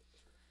MVP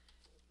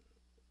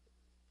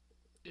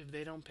If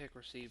they don't pick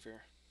receiver,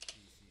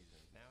 season.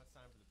 Now it's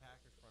time for the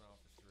Packers front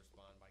office to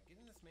respond by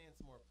getting this man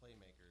some more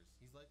playmakers.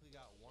 He's likely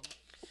got one.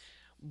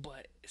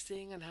 but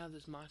seeing on how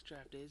this mock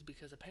draft is,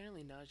 because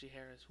apparently Najee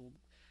Harris, who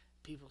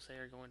people say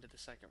are going to the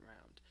second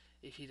round,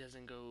 if he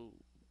doesn't go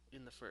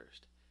in the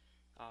first,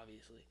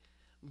 obviously.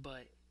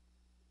 But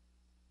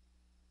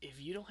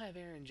if you don't have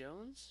Aaron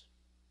Jones,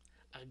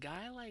 a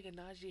guy like a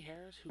Najee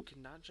Harris who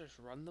can not just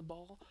run the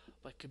ball,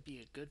 but could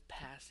be a good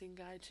passing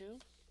guy too.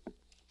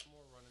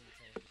 More run in the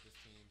tank with this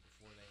team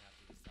before they have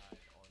to decide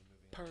on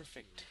moving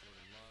Perfect. on to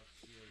Jordan Love.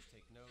 Steelers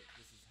take note.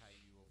 This is how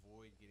you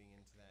avoid getting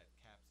into that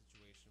cap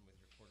situation with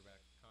your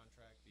quarterback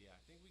contract. But yeah,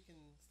 I think we can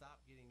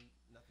stop getting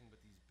nothing but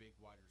these big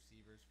wide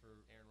receivers for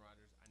Aaron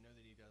Rodgers. I know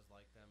that he does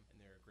like them, and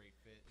they're a great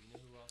fit. But you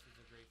know who else is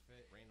a great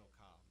fit? Randall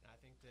Cobb. And I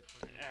think that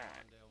for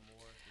Rondale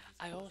Moore, is as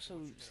I close to also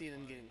what you're see gonna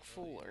them find getting early in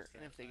Fuller, this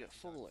and if draft they get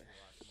class. He's Fuller, obviously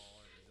a lot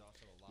smaller. He's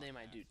also a lot they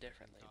might do faster than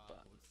differently, Cobb,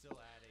 but would still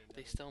add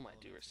they another still might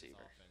do element to this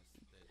receiver. offense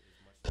that is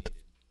much needed.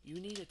 You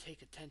need to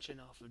take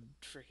attention off of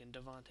freaking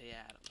Devontae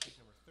Adams. Pick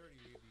number 30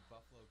 would be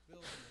Buffalo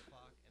Bills on the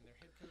clock, and their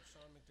head coach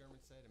Sean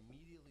McDermott said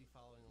immediately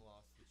following the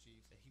loss to the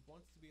Chiefs that he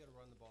wants to be able to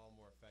run the ball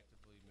more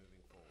effectively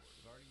moving forward.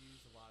 We've already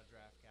used a lot of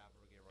draft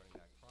capital to get running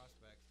back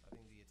prospects. I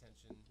think the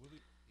attention will be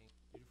due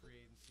to free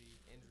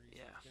agency, injuries.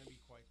 Yeah. It's going to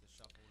be quite the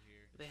shuffle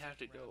here. They have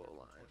to go Second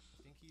rounder O-line. from 20.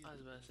 I think he is I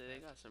was about to say they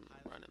got some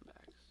highly- running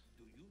backs.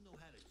 Do you know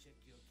how to check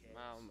your cash?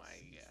 Oh my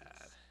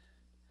god.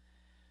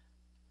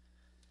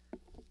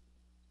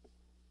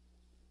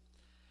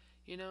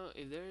 You know,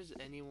 if there's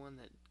anyone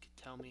that could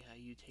tell me how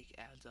you take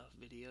ads off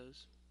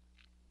videos,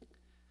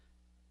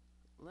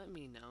 let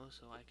me know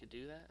so I could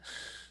do that.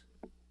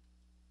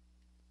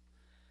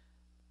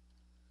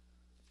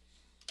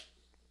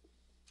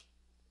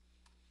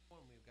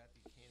 One, we've got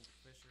the Kansas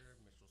Fisher,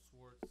 Mitchell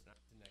Schwartz, not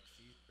the next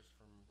season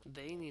from.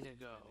 They need to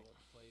go They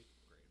can play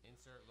great.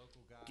 Insert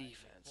local guy.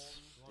 defense.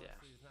 Nick Bolton, who Yeah.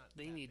 honestly is not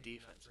They that need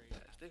big, not defensive great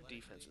backs. Their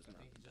defense is athletically. not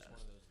I think the he's just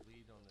best. one of those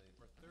lead on the.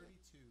 For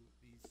 32,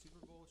 the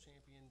Super Bowl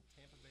champion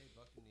Tampa Bay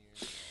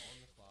Buccaneers are on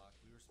the clock.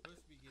 We were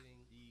supposed to be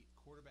getting the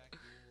quarterback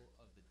duel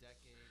of the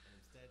decade, and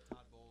instead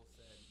Todd Bowles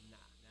said,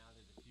 nah. Now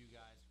there's a few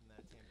guys from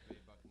that Tampa Bay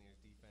Buccaneers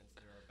defense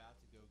that are about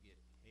to go get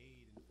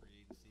paid in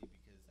free agency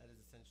because that is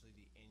essentially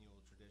the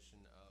annual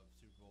tradition of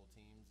Super Bowl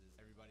teams is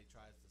everybody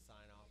tries to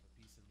sign off a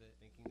piece of it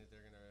thinking that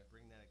they're going to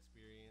bring that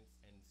experience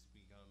and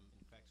become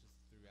infectious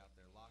throughout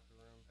their locker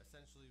room.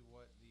 Essentially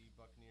what the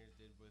Buccaneers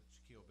did with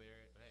Shaquille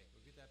Barrett. But hey,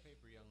 go get that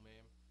paper, young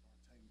man.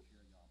 Taking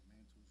care of y'all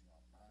mentals,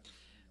 y'all bodies,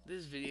 and y'all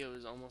This video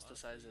is almost the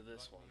size of Honestly,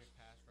 this one. Buccaneers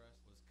pass rush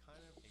was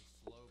kind of a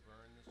slow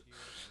burn this year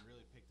and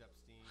really picked up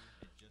steam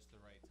at just the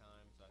right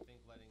time. So I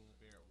think letting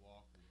Barrett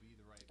walk will be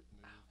the right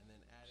move. And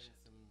then adding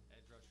some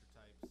edge rusher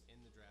types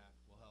in the draft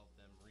will help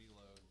them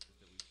reload with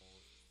the weak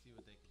holes, see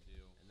what they can do.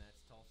 And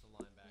that's Tulsa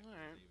linebacker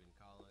Alright. David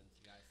Collins.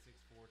 The guy's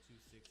 6'4",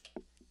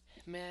 260.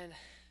 Man,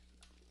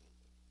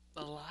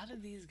 a lot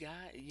of these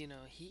guys, you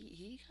know,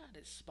 he got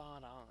it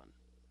spot on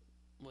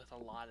with a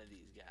lot of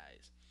these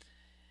guys.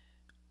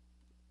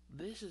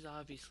 This is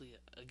obviously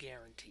a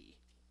guarantee.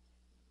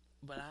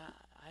 But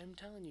I'm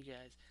telling you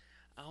guys,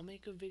 I'll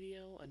make a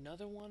video,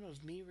 another one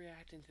of me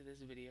reacting to this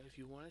video. If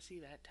you want to see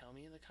that, tell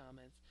me in the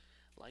comments.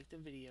 Like the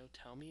video.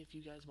 Tell me if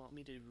you guys want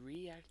me to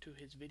react to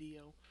his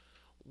video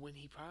when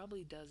he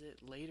probably does it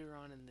later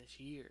on in this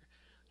year.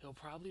 He'll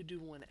probably do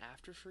one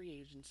after free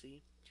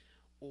agency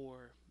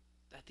or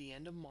at the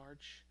end of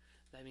March.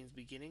 That means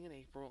beginning in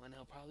April, and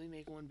he'll probably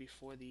make one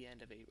before the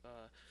end of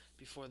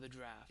before the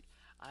draft.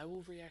 I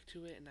will react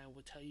to it, and I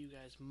will tell you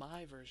guys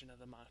my version of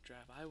the mock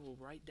draft. I will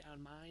write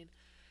down mine.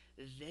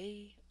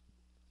 They,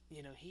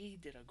 he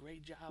did a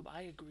great job.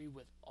 I agree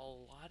with a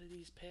lot of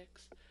these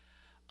picks.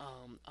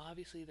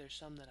 Obviously, there's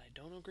some that I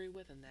don't agree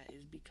with, and that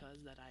is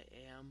because that I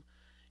am,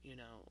 you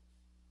know,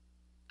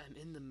 I'm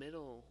in the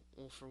middle.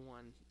 Well, for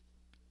one,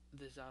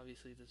 this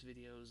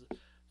video is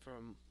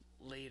from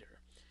later,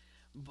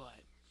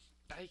 but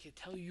I can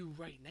tell you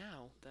right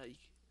now that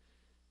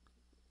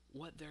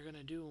what they're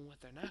gonna do and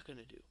what they're not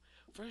gonna do.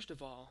 First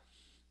of all,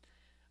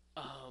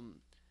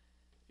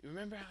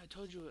 remember how I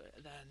told you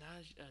that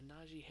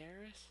Najee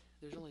Harris?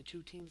 There's only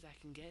 2 teams that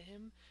can get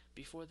him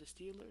before the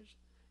Steelers,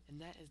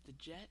 and that is the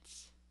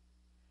Jets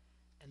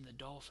and the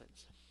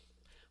Dolphins.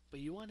 But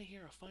you want to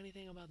hear a funny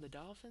thing about the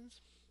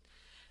Dolphins?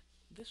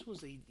 This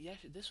was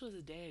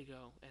a day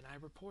ago, and I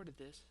reported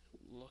this.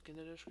 Look in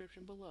the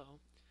description below.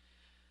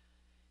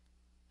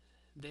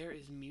 There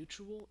is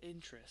mutual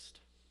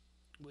interest,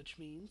 which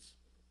means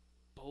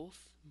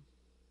both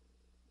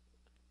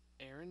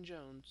Aaron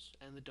Jones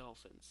and the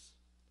Dolphins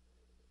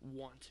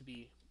want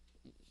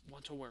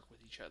to work with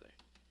each other.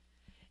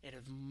 And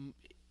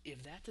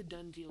if that's a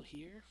done deal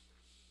here,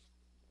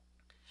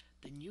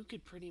 then you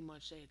could pretty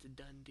much say it's a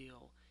done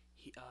deal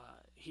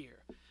here.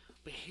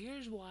 But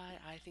here's why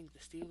I think the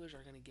Steelers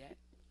are going to get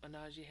a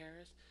Najee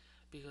Harris,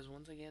 because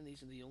once again,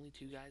 these are the only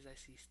 2 guys I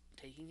see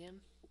taking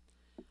him,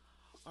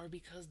 are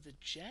because the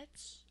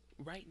Jets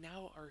right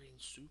now are in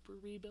super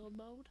rebuild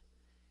mode,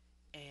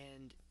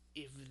 and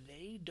if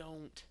they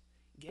don't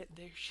get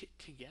their shit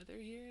together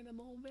here in a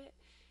moment,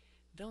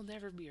 they'll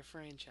never be a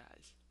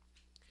franchise.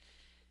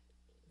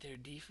 Their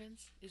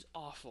defense is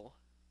awful.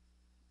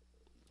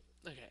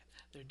 Okay,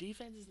 their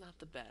defense is not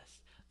the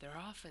best. Their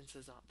offense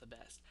is not the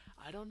best.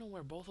 I don't know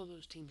where both of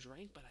those teams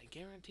rank, but I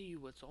guarantee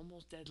you it's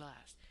almost dead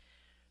last.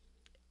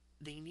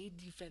 They need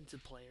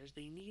defensive players.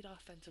 They need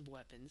offensive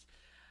weapons.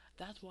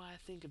 That's why I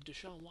think if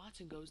Deshaun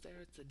Watson goes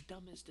there, it's the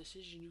dumbest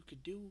decision you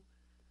could do.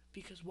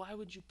 Because why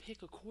would you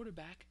pick a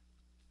quarterback?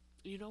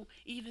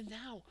 Even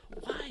now,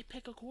 why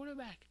pick a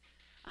quarterback?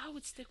 I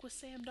would stick with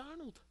Sam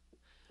Darnold.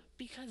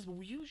 Because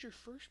use your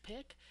first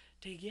pick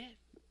to get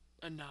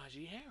a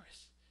Najee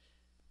Harris.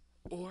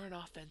 Or an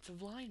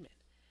offensive lineman.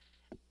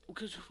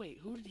 Because, wait,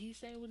 who did he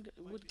say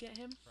would get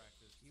him?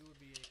 Practice. He would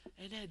be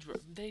An edge.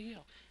 There you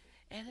go.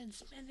 And then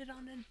spend it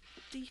on a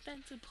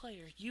defensive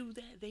player.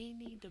 They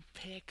need to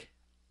pick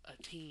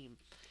a team.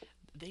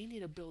 They need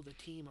to build a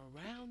team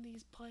around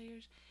these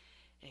players.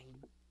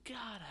 And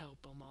God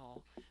help them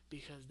all.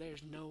 Because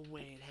there's no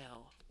way in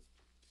hell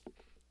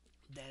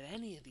that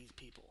any of these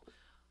people,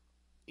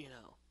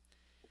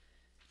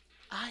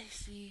 I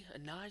see a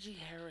Najee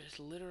Harris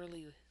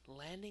literally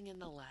landing in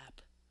the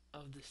lap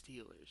of the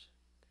Steelers.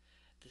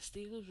 The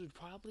Steelers would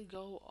probably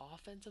go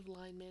offensive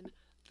lineman,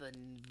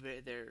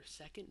 their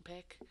second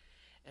pick,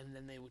 and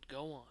then they would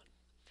go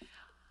on.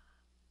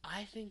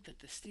 I think that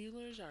the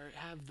Steelers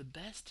have the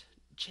best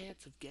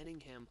chance of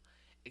getting him,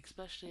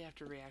 especially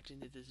after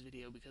reacting to this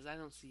video, because I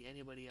don't see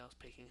anybody else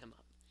picking him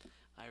up.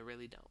 I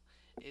really don't.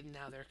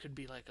 Now there could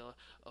be like a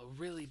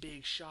really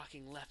big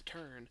shocking left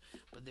turn,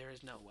 but there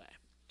is no way.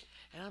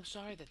 And I'm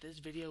sorry that this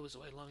video was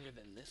way longer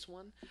than this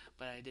one,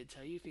 but I did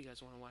tell you if you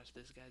guys want to watch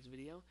this guy's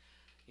video,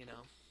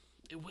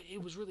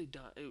 it was really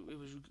done. It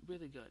was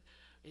really good.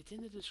 It's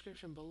in the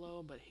description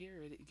below, but here,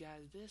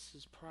 guys, this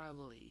is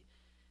probably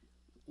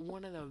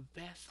one of the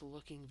best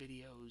looking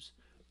videos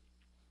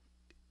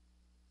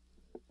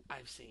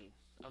I've seen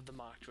of the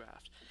mock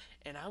draft.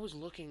 And I was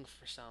looking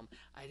for some.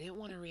 I didn't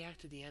want to react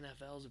to the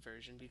NFL's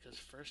version because,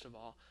 first of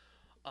all,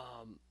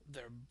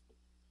 they're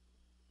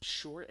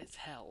short as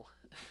hell.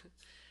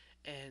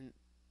 And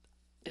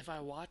if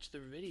I watch the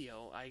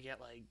video, I get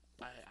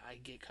I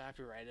get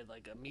copyrighted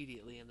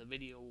immediately, and the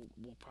video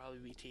will probably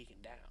be taken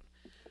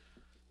down.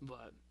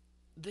 But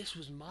this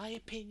was my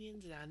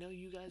opinions, and I know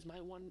you guys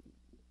might want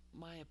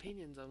my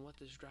opinions on what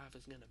this draft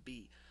is gonna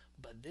be.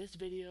 But this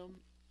video,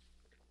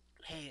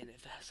 hey, and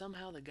if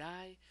somehow the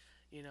guy,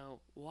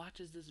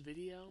 watches this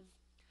video,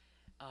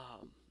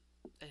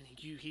 and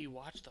he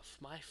watched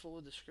my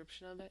full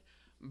description of it,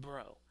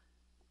 bro,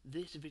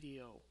 this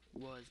video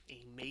was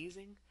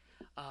amazing.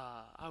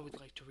 I would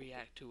like to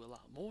react to a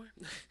lot more.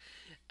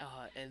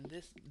 And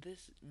this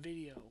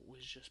video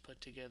was just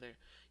put together.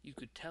 You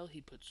could tell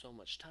he put so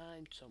much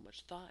time, so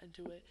much thought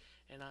into it,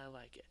 and I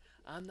like it.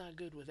 I'm not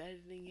good with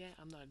editing yet.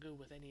 I'm not good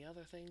with any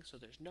other thing, so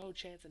there's no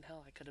chance in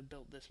hell I could have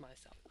built this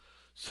myself.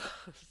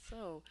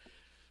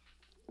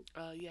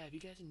 Yeah, if you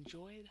guys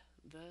enjoyed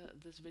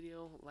this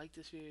video, like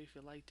this video if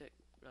you liked it,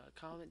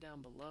 comment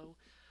down below.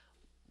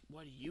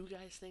 What do you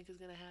guys think is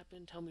going to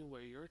happen? Tell me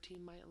where your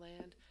team might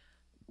land.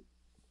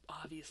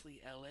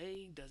 Obviously,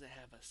 LA doesn't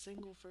have a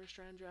single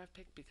first-round draft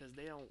pick because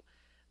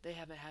they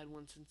haven't had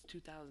one since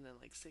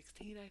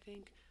 2016, I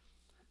think.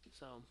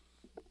 So,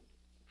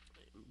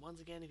 once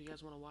again, if you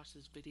guys want to watch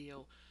this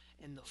video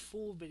and the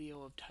full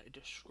video of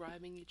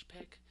describing each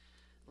pick.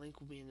 Link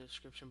will be in the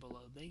description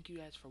below. Thank you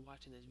guys for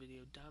watching this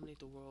video. Dominate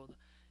the world.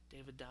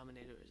 David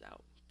Dominator is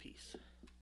out. Peace.